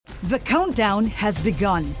The countdown has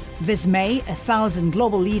begun. This May, 1,000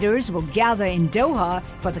 global leaders will gather in Doha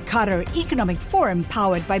for the Qatar Economic Forum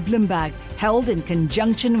powered by Bloomberg, held in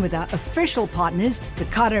conjunction with our official partners, the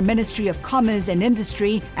Qatar Ministry of Commerce and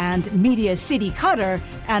Industry and Media City Qatar,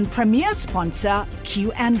 and premier sponsor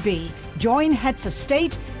QNB. Join heads of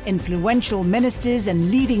state, influential ministers,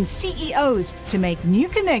 and leading CEOs to make new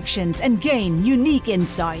connections and gain unique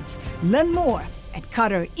insights. Learn more at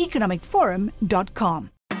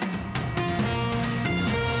QatarEconomicForum.com.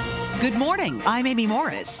 Good morning. I'm Amy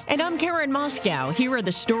Morris. And I'm Karen Moscow. Here are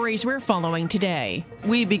the stories we're following today.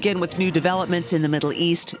 We begin with new developments in the Middle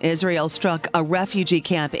East. Israel struck a refugee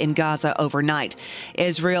camp in Gaza overnight.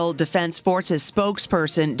 Israel Defense Forces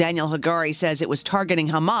spokesperson Daniel Hagari says it was targeting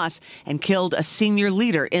Hamas and killed a senior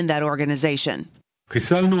leader in that organization.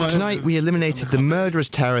 Tonight, we eliminated the murderous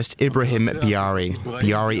terrorist Ibrahim Biari.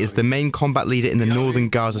 Biari is the main combat leader in the northern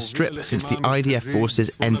Gaza Strip since the IDF forces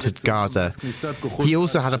entered Gaza. He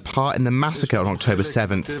also had a part in the massacre on October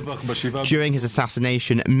 7th. During his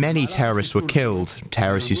assassination, many terrorists were killed,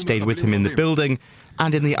 terrorists who stayed with him in the building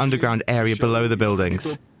and in the underground area below the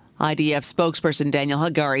buildings. IDF spokesperson Daniel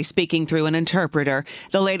Hagari speaking through an interpreter.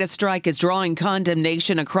 The latest strike is drawing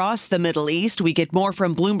condemnation across the Middle East. We get more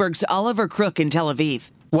from Bloomberg's Oliver Crook in Tel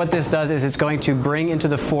Aviv. What this does is it's going to bring into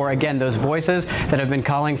the fore, again, those voices that have been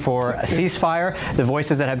calling for a ceasefire, the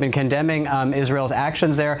voices that have been condemning Israel's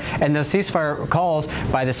actions there, and those ceasefire calls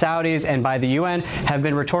by the Saudis and by the UN have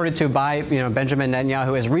been retorted to by Benjamin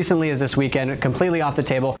Netanyahu as recently as this weekend, completely off the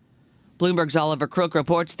table. Bloomberg's Oliver Crook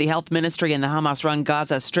reports the health ministry in the Hamas-run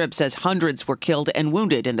Gaza Strip says hundreds were killed and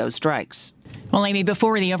wounded in those strikes. Well, Amy,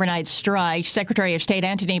 before the overnight strike, Secretary of State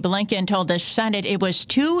Antony Blinken told the Senate it was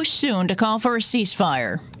too soon to call for a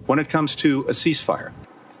ceasefire. When it comes to a ceasefire,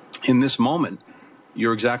 in this moment,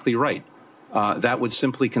 you're exactly right. That would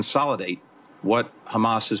simply consolidate what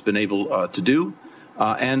Hamas has been able to do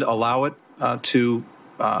and allow it to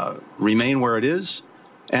remain where it is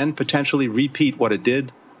and potentially repeat what it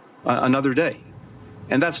did another day.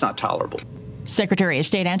 And that's not tolerable. Secretary of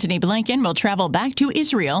State Antony Blinken will travel back to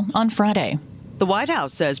Israel on Friday. The White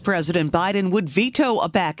House says President Biden would veto a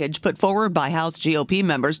package put forward by House GOP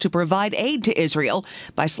members to provide aid to Israel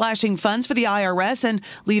by slashing funds for the IRS and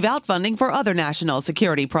leave out funding for other national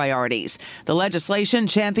security priorities. The legislation,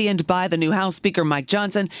 championed by the new House Speaker Mike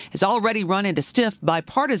Johnson, has already run into stiff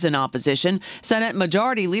bipartisan opposition. Senate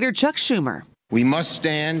Majority Leader Chuck Schumer. We must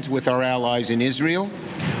stand with our allies in Israel.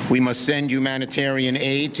 We must send humanitarian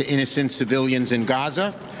aid to innocent civilians in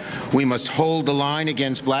Gaza. We must hold the line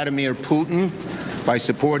against Vladimir Putin by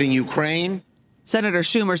supporting Ukraine. Senator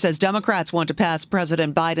Schumer says Democrats want to pass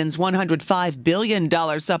President Biden's $105 billion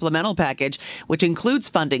supplemental package, which includes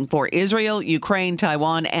funding for Israel, Ukraine,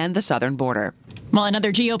 Taiwan, and the southern border. Well, in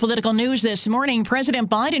other geopolitical news this morning, President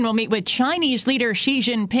Biden will meet with Chinese leader Xi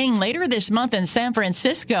Jinping later this month in San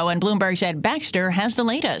Francisco, and Bloomberg's Ed Baxter has the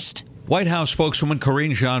latest. White House spokeswoman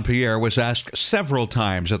Karine Jean-Pierre was asked several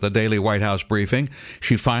times at the daily White House briefing.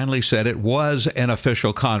 She finally said it was an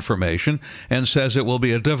official confirmation and says it will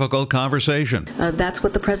be a difficult conversation. That's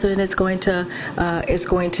what the president is going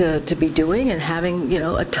to be doing and having,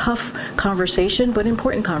 a tough conversation, but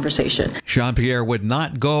important conversation. Jean-Pierre would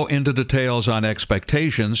not go into details on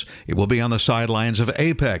expectations. It will be on the sidelines of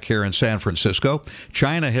APEC here in San Francisco.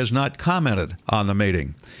 China has not commented on the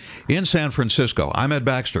meeting. In San Francisco, I'm Ed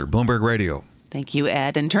Baxter, Bloomberg Radio. Thank you,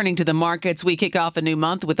 Ed. And turning to the markets, we kick off a new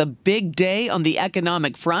month with a big day on the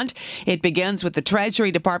economic front. It begins with the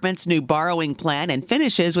Treasury Department's new borrowing plan and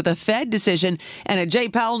finishes with a Fed decision and a Jay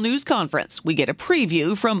Powell news conference. We get a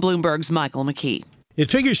preview from Bloomberg's Michael McKee. It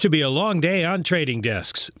figures to be a long day on trading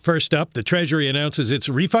desks. First up, the Treasury announces its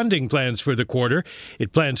refunding plans for the quarter.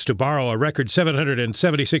 It plans to borrow a record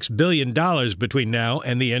 $776 billion between now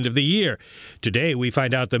and the end of the year. Today, we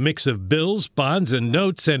find out the mix of bills, bonds, and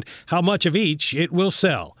notes and how much of each it will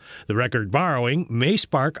sell. The record borrowing may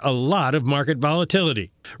spark a lot of market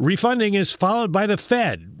volatility. Refunding is followed by the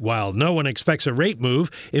Fed. While no one expects a rate move,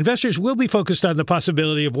 investors will be focused on the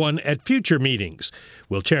possibility of one at future meetings.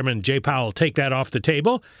 Will Chairman Jay Powell take that off the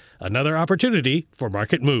table? Another opportunity for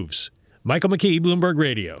market moves. Michael McKee, Bloomberg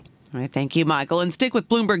Radio. All right, thank you, Michael. And stick with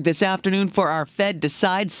Bloomberg this afternoon for our Fed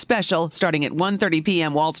Decides special starting at 1:30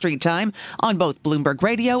 p.m. Wall Street time on both Bloomberg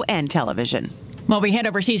Radio and television. Well, we head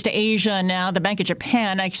overseas to Asia now. The Bank of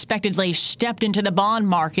Japan unexpectedly stepped into the bond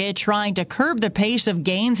market, trying to curb the pace of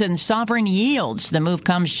gains in sovereign yields. The move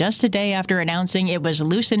comes just a day after announcing it was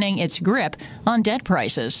loosening its grip on debt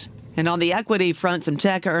prices. And on the equity front, some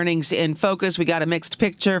tech earnings in focus. We got a mixed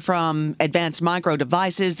picture from Advanced Micro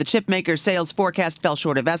Devices. The chip maker's sales forecast fell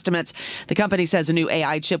short of estimates. The company says a new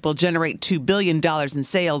AI chip will generate $2 billion in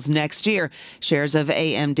sales next year. Shares of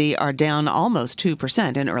AMD are down almost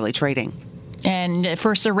 2% in early trading. And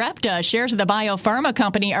for Sarepta, shares of the biopharma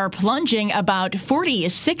company are plunging about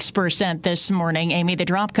 46% this morning. Amy, the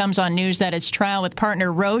drop comes on news that its trial with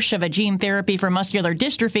partner Roche of a gene therapy for muscular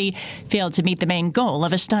dystrophy failed to meet the main goal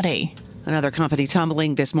of a study. Another company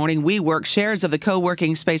tumbling this morning. WeWork shares of the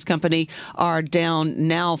co-working space company are down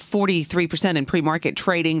now 43% in pre-market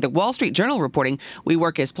trading. The Wall Street Journal reporting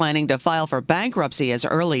WeWork is planning to file for bankruptcy as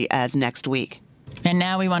early as next week. And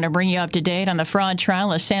now we want to bring you up to date on the fraud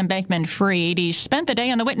trial of Sam Bankman-Fried. He spent the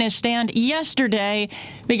day on the witness stand yesterday.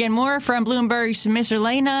 We get more from Bloomberg's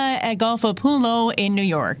Miserlena Agolfopoulou in New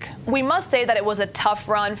York. We must say that it was a tough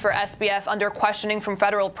run for SBF under questioning from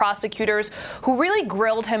federal prosecutors who really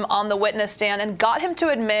grilled him on the witness stand and got him to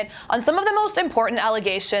admit on some of the most important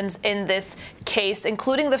allegations in this case,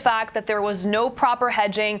 including the fact that there was no proper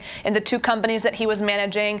hedging in the two companies that he was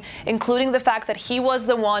managing, including the fact that he was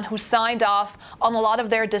the one who signed off on a lot of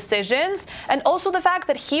their decisions, and also the fact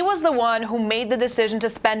that he was the one who made the decision to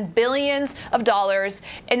spend billions of dollars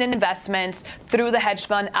in investments through the hedge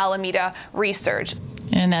fund Alameda Research.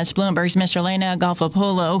 And that's Bloomberg's Miserlena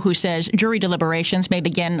Agolfopoulou, who says jury deliberations may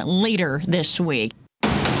begin later this week.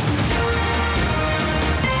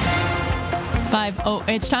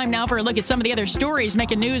 It's time now for a look at some of the other stories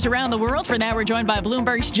making news around the world. For that, we're joined by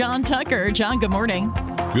Bloomberg's John Tucker. John, good morning.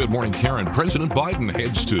 Good morning, Karen. President Biden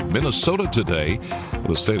heads to Minnesota today.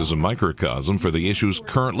 The state is a microcosm for the issues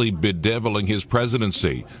currently bedeviling his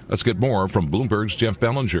presidency. Let's get more from Bloomberg's Jeff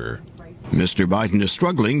Bellinger. Mr. Biden is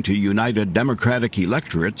struggling to unite a Democratic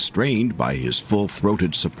electorate strained by his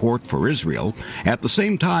full-throated support for Israel. At the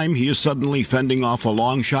same time, he is suddenly fending off a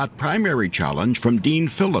long-shot primary challenge from Dean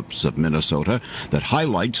Phillips of Minnesota that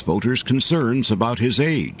highlights voters' concerns about his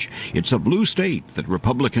age. It's a blue state that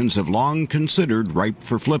Republicans have long considered ripe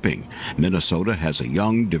for flipping. Minnesota has a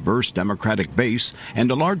young, diverse Democratic base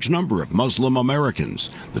and a large number of Muslim Americans.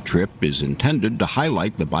 The trip is intended to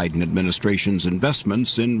highlight the Biden administration's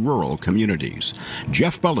investments in rural communities.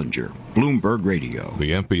 Jeff Bellinger, Bloomberg Radio.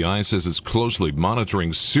 The FBI says it's closely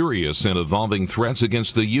monitoring serious and evolving threats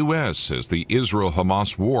against the U.S. as the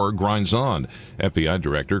Israel-Hamas war grinds on. FBI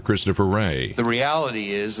Director Christopher Wray. The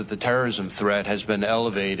reality is that the terrorism threat has been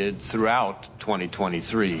elevated throughout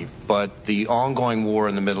 2023, but the ongoing war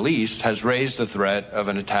in the Middle East has raised the threat of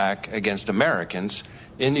an attack against Americans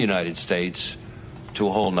in the United States to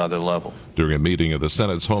a whole nother level. During a meeting of the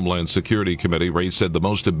Senate's Homeland Security Committee, Wray said the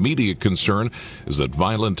most immediate concern is that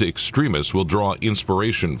violent extremists will draw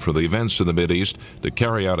inspiration from the events in the Mideast to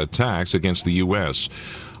carry out attacks against the U.S.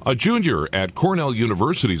 A junior at Cornell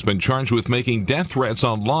University has been charged with making death threats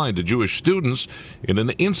online to Jewish students in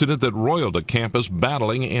an incident that roiled a campus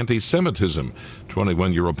battling anti-Semitism.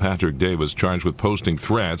 21-year-old Patrick Day was charged with posting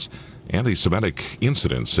threats. Anti-Semitic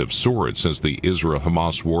incidents have soared since the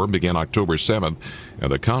Israel-Hamas war began October 7th,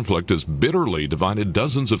 and the conflict has bitterly divided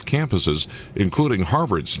dozens of campuses, including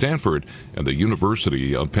Harvard, Stanford, and the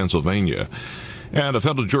University of Pennsylvania. And a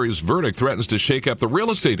federal jury's verdict threatens to shake up the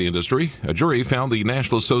real estate industry. A jury found the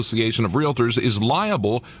National Association of Realtors is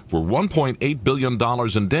liable for $1.8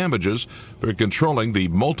 billion in damages for controlling the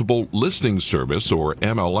multiple listing service, or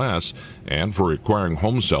MLS, and for requiring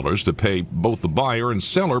home sellers to pay both the buyer and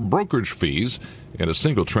seller brokerage fees in a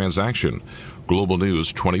single transaction. Global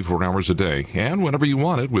news 24 hours a day and whenever you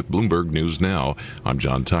want it with Bloomberg News Now. I'm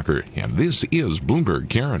John Tucker, and this is Bloomberg.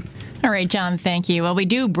 Karen. All right, John, thank you. Well, we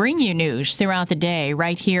do bring you news throughout the day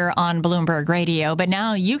right here on Bloomberg Radio, but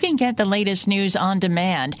now you can get the latest news on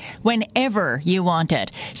demand whenever you want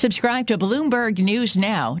it. Subscribe to Bloomberg News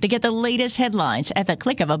Now to get the latest headlines at the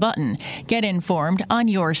click of a button. Get informed on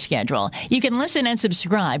your schedule. You can listen and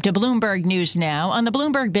subscribe to Bloomberg News Now on the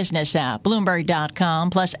Bloomberg Business app, Bloomberg.com,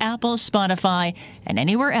 plus Apple, Spotify, and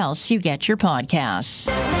anywhere else you get your podcasts.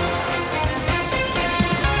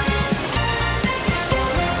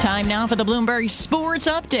 Time now for the Bloomberg Sports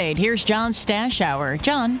Update. Here's John Stashower.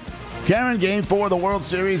 John. Karen, Game 4 of the World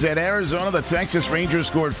Series at Arizona. The Texas Rangers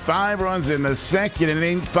scored 5 runs in the second and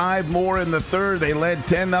aimed 5 more in the third. They led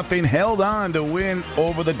 10-0, held on to win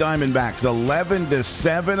over the Diamondbacks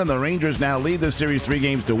 11-7, and the Rangers now lead the series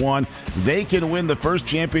 3-1. They can win the first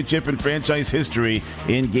championship in franchise history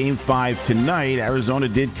in Game 5 tonight. Arizona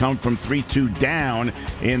did come from 3-2 down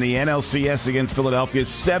in the NLCS against Philadelphia.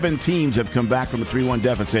 7 teams have come back from a 3-1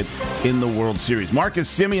 deficit in the World Series. Marcus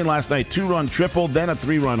Semien last night, 2-run triple, then a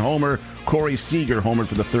 3-run homer. Corey Seager homered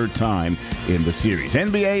for the third time in the series.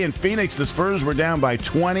 NBA in Phoenix, the Spurs were down by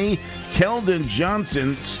 20. Keldon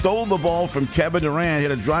Johnson stole the ball from Kevin Durant,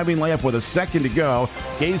 hit a driving layup with a second to go,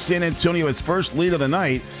 gave San Antonio its first lead of the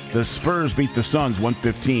night. The Spurs beat the Suns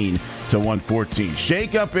 115-114.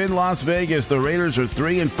 Shake up in Las Vegas. The Raiders are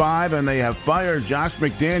 3-5, and they have fired Josh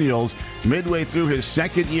McDaniels midway through his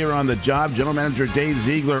second year on the job. General Manager Dave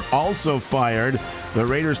Ziegler also fired. The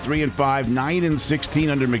Raiders 3-5, 9-16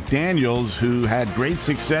 under McDaniels, who had great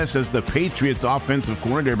success as the Patriots offensive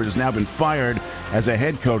coordinator, but has now been fired as a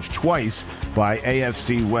head coach twice by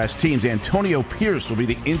AFC West teams. Antonio Pierce will be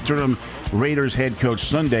the interim Raiders head coach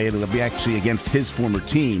Sunday. It'll be actually against his former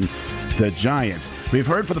team, the Giants. We've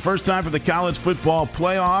heard for the first time from the college football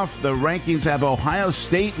playoff. The rankings have Ohio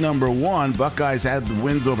State number 1. Buckeyes had the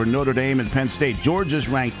wins over Notre Dame and Penn State. Georgia's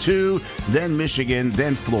ranked 2, then Michigan,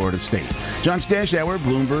 then Florida State. John Stashower,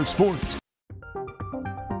 Bloomberg Sports.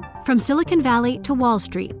 From Silicon Valley to Wall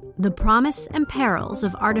Street, the promise and perils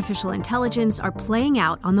of artificial intelligence are playing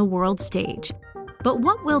out on the world stage. But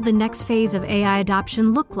what will the next phase of AI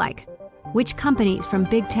adoption look like? Which companies, from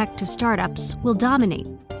big tech to startups, will dominate?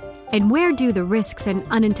 And where do the risks and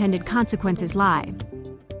unintended consequences lie?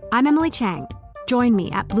 I'm Emily Chang. Join me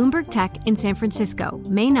at Bloomberg Tech in San Francisco,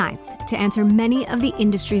 May 9th, to answer many of the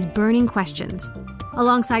industry's burning questions,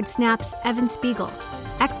 alongside Snap's Evan Spiegel,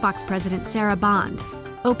 Xbox President Sarah Bond,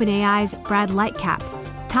 OpenAI's Brad Lightcap,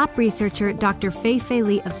 top researcher Dr. Fei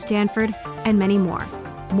Li of Stanford, and many more.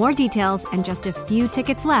 More details and just a few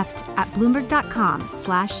tickets left at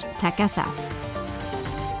Bloomberg.com/TechSF.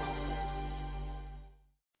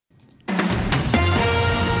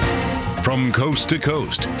 From coast to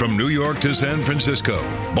coast, from New York to San Francisco,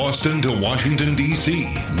 Boston to Washington, D.C.,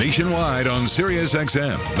 nationwide on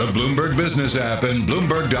SiriusXM, the Bloomberg Business app, and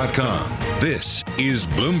Bloomberg.com. This is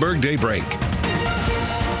Bloomberg Daybreak.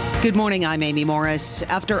 Good morning, I'm Amy Morris.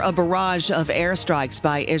 After a barrage of airstrikes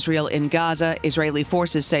by Israel in Gaza, Israeli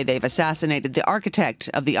forces say they've assassinated the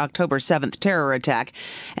architect of the October 7th terror attack,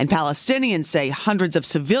 and Palestinians say hundreds of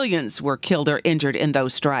civilians were killed or injured in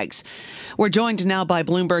those strikes. We're joined now by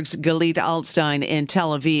Bloomberg's Galit Altstein in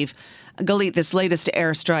Tel Aviv. Galit, this latest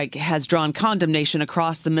airstrike has drawn condemnation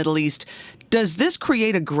across the Middle East. Does this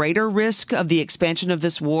create a greater risk of the expansion of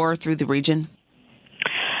this war through the region?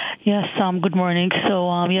 Yes, good morning.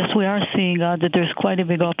 So, yes, we are seeing that there's quite a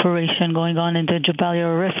big operation going on in the Jabalia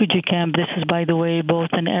refugee camp. This is, by the way, both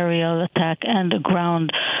an aerial attack and a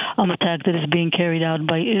ground attack that is being carried out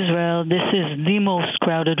by Israel. This is the most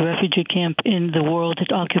crowded refugee camp in the world.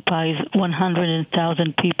 It occupies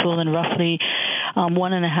 100,000 people and roughly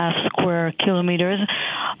 1.5 square kilometers.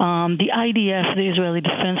 The IDF, the Israeli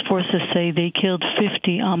Defense Forces, say they killed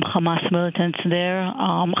 50 Hamas militants there.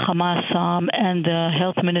 Hamas and the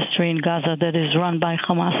health ministry in Gaza that is run by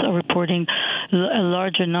Hamas are reporting a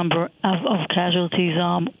larger number of casualties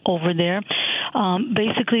over there.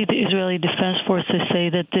 Basically, the Israeli Defense Forces say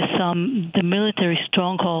that this the military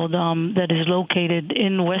stronghold that is located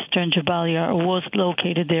in western Jabalia, or was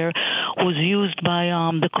located there, was used by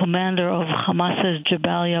the commander of Hamas's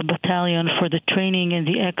Jabalia battalion for the training and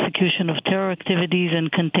the execution of terror activities,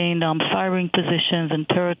 and contained firing positions and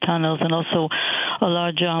terror tunnels, and also a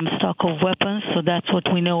large stock of weapons. So that's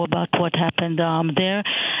what we know about what happened there.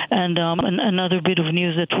 And another bit of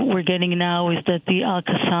news that we're getting now is that the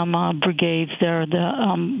Al-Qassam brigades,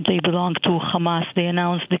 they belong to Hamas. They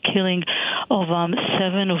announced the killing of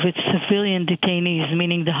 7 of its civilian detainees,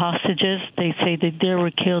 meaning the hostages. They say that they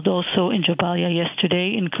were killed also in Jabalia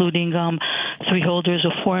yesterday, including 3 holders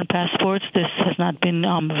of foreign passports. This has not been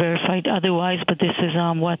verified otherwise, but this is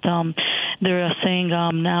what they're saying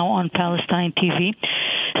now on Palestine TV.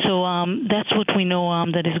 So that's what we know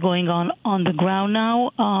that is going on the ground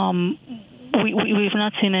now. We've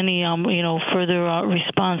not seen any, further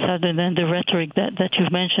response other than the rhetoric that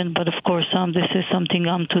you've mentioned. But of course, this is something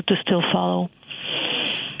to still follow.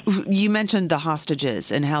 You mentioned the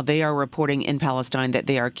hostages and how they are reporting in Palestine that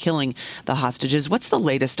they are killing the hostages. What's the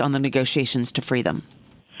latest on the negotiations to free them?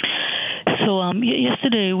 So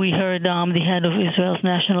yesterday we heard the head of Israel's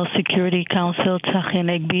National Security Council, Tzachi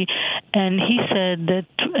Hanegbi, and he said that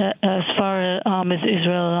as far as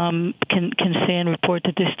Israel can say and report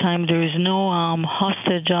at this time, there is no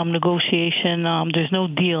hostage negotiation. There's no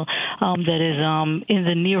deal that is in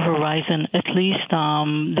the near horizon. At least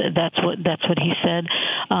that's what he said.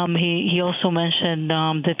 He also mentioned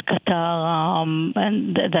that Qatar,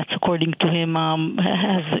 and that's according to him,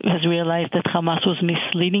 has realized that Hamas was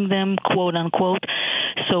misleading them, quote unquote.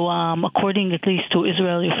 So according at least to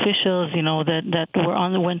Israeli officials, that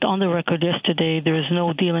went on the record yesterday, there is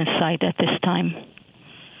no deal in sight at this time.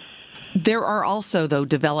 There are also, though,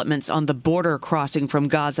 developments on the border crossing from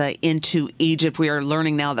Gaza into Egypt. We are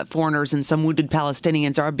learning now that foreigners and some wounded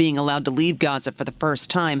Palestinians are being allowed to leave Gaza for the first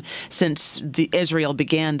time since Israel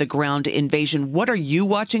began the ground invasion. What are you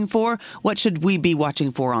watching for? What should we be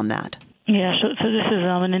watching for on that? Yeah, so this is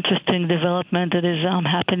an interesting development that is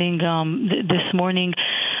happening this morning.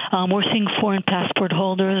 We're seeing foreign passport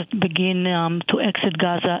holders begin to exit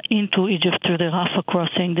Gaza into Egypt through the Rafah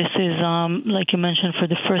crossing. This is, like you mentioned, for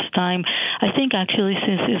the first time, I think actually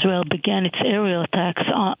since Israel began its aerial attacks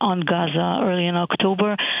on Gaza early in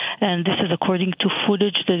October. And this is according to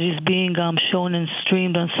footage that is being shown and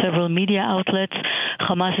streamed on several media outlets.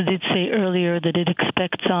 Hamas did say earlier that it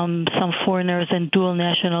expects some foreigners and dual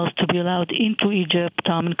nationals to be allowed into Egypt,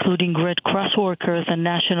 including Red Cross workers and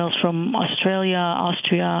nationals from Australia,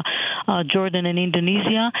 Austria, Jordan, and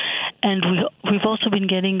Indonesia. And we've also been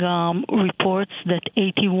getting reports that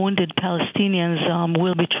 80 wounded Palestinians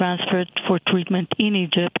will be transferred for treatment in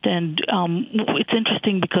Egypt. And it's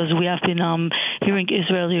interesting because we have been hearing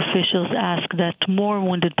Israeli officials ask that more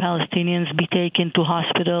wounded Palestinians be taken to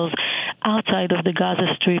hospitals outside of the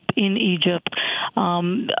Gaza Strip in Egypt.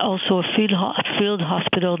 Also a field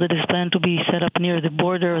hospital that is planned to be set up near the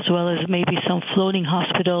border, as well as maybe some floating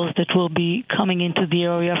hospitals that will be coming into the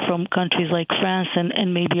area from countries like France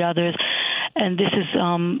and maybe others. And this is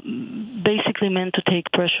basically meant to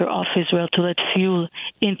take pressure off Israel to let fuel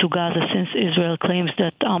into Gaza, since Israel claims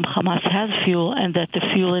that Hamas has fuel and that the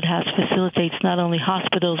fuel it has facilitates not only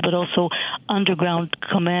hospitals but also underground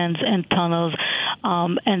commands and tunnels.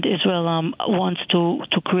 And Israel wants to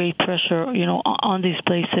create pressure, on these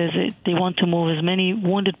places. They want to move as many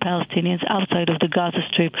wounded Palestinians outside of the Gaza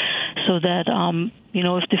Strip so that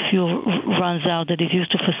if the fuel runs out that is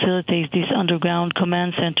used to facilitate these underground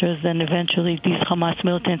command centers, then eventually these Hamas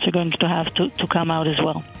militants are going to have to come out as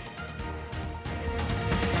well.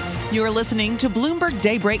 You're listening to Bloomberg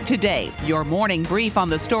Daybreak Today, your morning brief on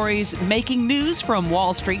the stories making news from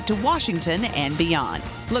Wall Street to Washington and beyond.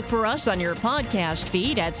 Look for us on your podcast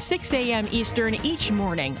feed at 6 a.m. Eastern each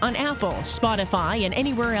morning on Apple, Spotify, and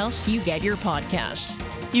anywhere else you get your podcasts.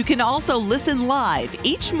 You can also listen live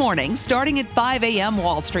each morning starting at 5 a.m.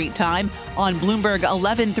 Wall Street time on Bloomberg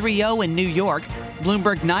 1130 in New York,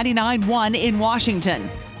 Bloomberg 99.1 in Washington,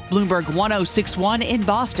 Bloomberg 106.1 in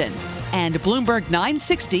Boston, and Bloomberg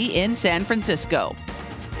 960 in San Francisco.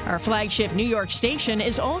 Our flagship New York station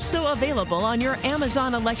is also available on your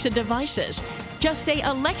Amazon Alexa devices. Just say,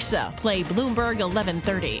 Alexa, play Bloomberg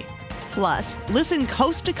 1130. Plus, listen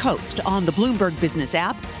coast to coast on the Bloomberg Business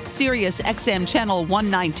app, Sirius XM Channel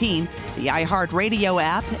 119, the iHeartRadio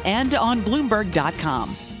app, and on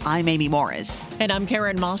Bloomberg.com. I'm Amy Morris. And I'm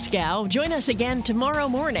Karen Moscow. Join us again tomorrow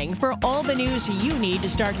morning for all the news you need to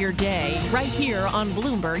start your day right here on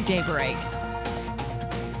Bloomberg Daybreak.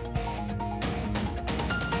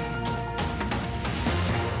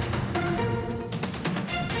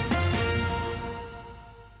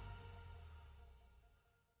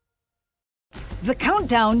 The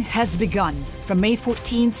countdown has begun. From May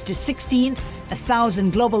 14th to 16th,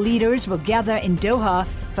 1,000 global leaders will gather in Doha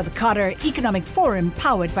for the Qatar Economic Forum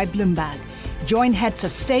powered by Bloomberg. Join heads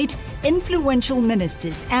of state, influential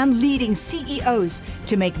ministers, and leading CEOs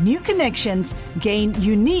to make new connections, gain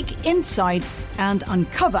unique insights, and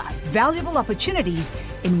uncover valuable opportunities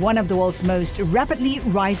in one of the world's most rapidly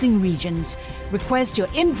rising regions. Request your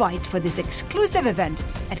invite for this exclusive event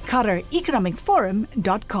at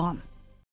QatarEconomicForum.com.